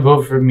he's gonna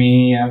vote for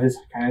me. This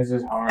kind of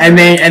is hard. And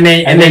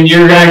then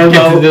you're gonna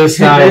get to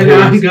decide. And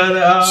I'm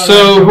gonna,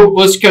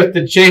 Let's cut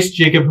the chase,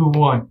 Jacob. Who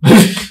won?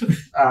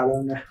 I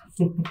don't know.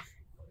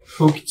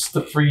 Who gets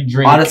the free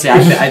drink? Honestly,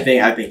 I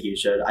think you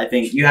should. I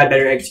think you had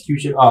better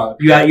execution.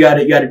 You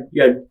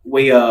had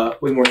way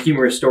more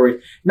humorous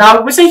stories.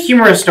 Now, we say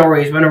humorous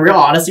stories, but in real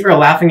honesty, we're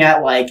laughing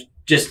at like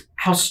just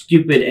how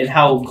stupid and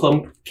how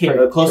close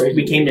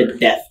we came to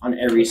death on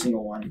every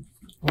single one.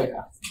 Oh,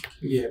 yeah.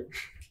 Yeah,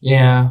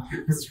 Yeah.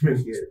 it's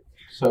really good.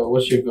 So,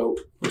 what's your vote?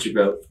 What's your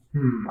vote?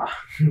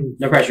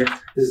 No pressure.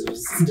 This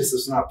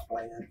was not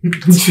planned.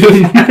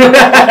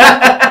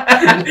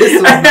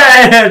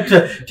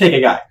 Take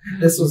a guy.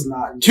 This was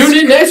not. Tune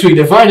in next week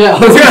to find out.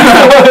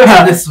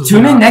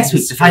 Tune in next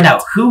week to find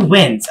out who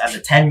wins at the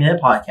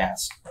 10-minute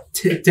podcast.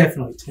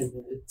 Definitely 10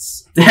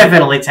 minutes.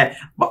 Definitely 10.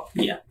 Well,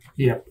 yeah.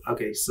 Yeah.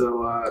 Okay.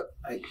 So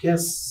I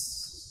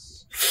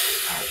guess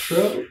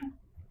outro.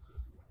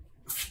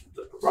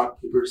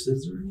 Rock paper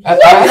scissors.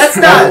 That's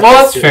not.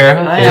 Well, that's fair.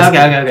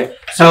 Okay.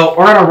 So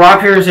we're gonna rock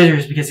paper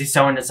scissors because he's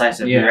so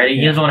indecisive. Yeah, You ready?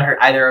 He yeah. doesn't want to hurt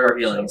either of our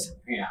feelings.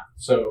 Yeah.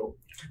 So.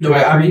 No,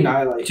 I mean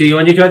I like. Do you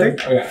want to do 2 or 3?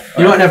 Okay.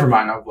 You know what? Never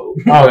mind. I'll vote.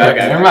 Oh,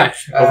 okay. Never mind.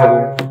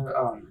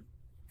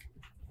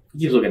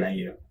 He's looking at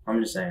you. I'm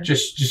just saying.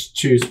 Just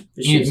choose.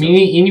 choose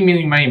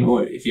Any, money, mo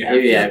if you have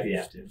to. Yeah, if you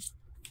have to.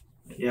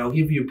 Yeah, I'll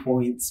give you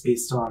points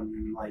based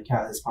on like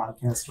how this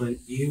podcast went.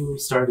 You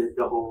started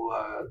the whole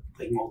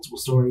like multiple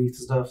stories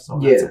and stuff, so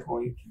that's a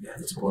point. Yeah,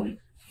 that's a point.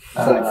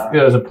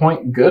 Was a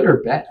point good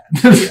or bad?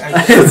 You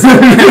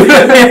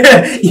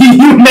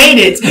made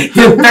it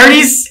to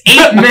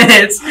 38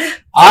 minutes.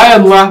 I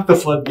unlocked the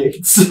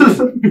floodgates.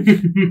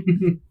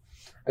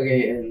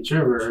 Okay, and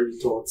Trevor, you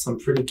told some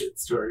pretty good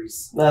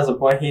stories. That's a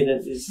point.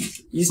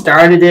 You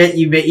started it.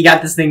 You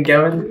got this thing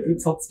going. You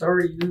told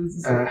stories.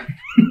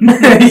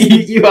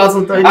 You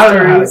also told stories. I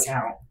don't know how to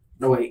count.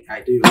 No, wait,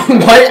 I do.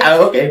 What?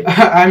 Oh, okay.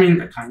 I mean,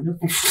 kind of.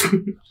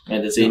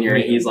 And the senior,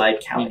 he's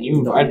like counting.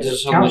 You I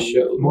just on the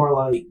show. More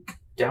like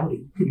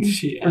doubting.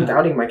 I'm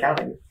doubting my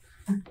counting.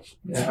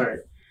 Yeah. All right.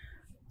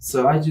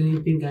 So I do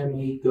think I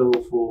may go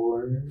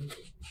for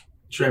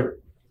Trevor.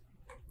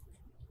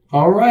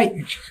 All right.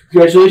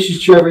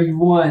 Congratulations, Trevor. You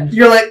won.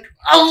 You're like,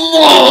 I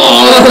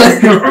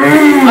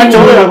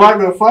told him I locked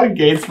the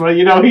floodgates, but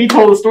he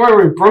told a story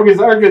where he broke his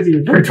arm because he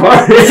was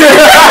retarded.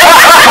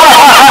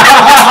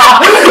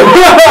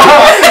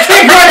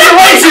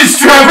 Congratulations,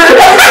 Trevor.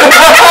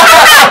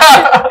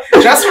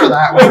 Just for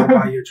that one, I'll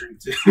buy you a drink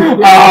too. just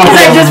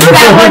for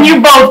that one,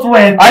 you both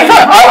win. I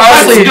thought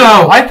Let's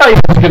go. I thought he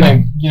was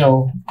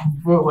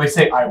gonna,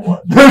 say I won.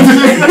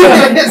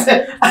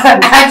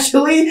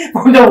 Actually,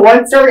 from the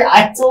one story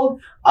I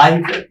told,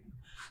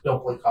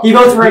 Don't play he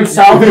votes for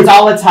himself. It's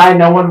all a tie.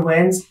 No one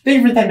wins.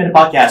 Thank you for the 10-minute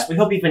podcast. We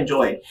hope you've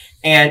enjoyed.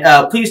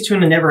 And please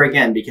tune in never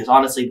again because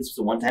honestly, this was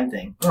a one-time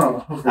thing. Oh,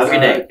 Have a good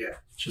day. Yeah.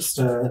 Just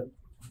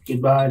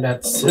goodbye.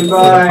 That's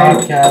Goodbye.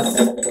 it for the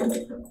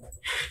podcast.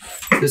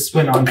 This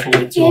went on for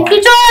way too long. If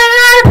you join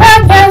our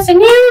podcast and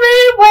you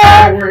read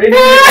well, We're in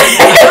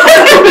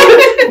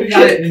We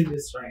gotta end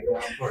this right now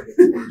before it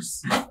gets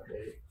worse.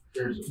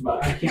 But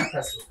I can't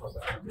press the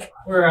button.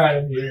 We're out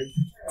of here.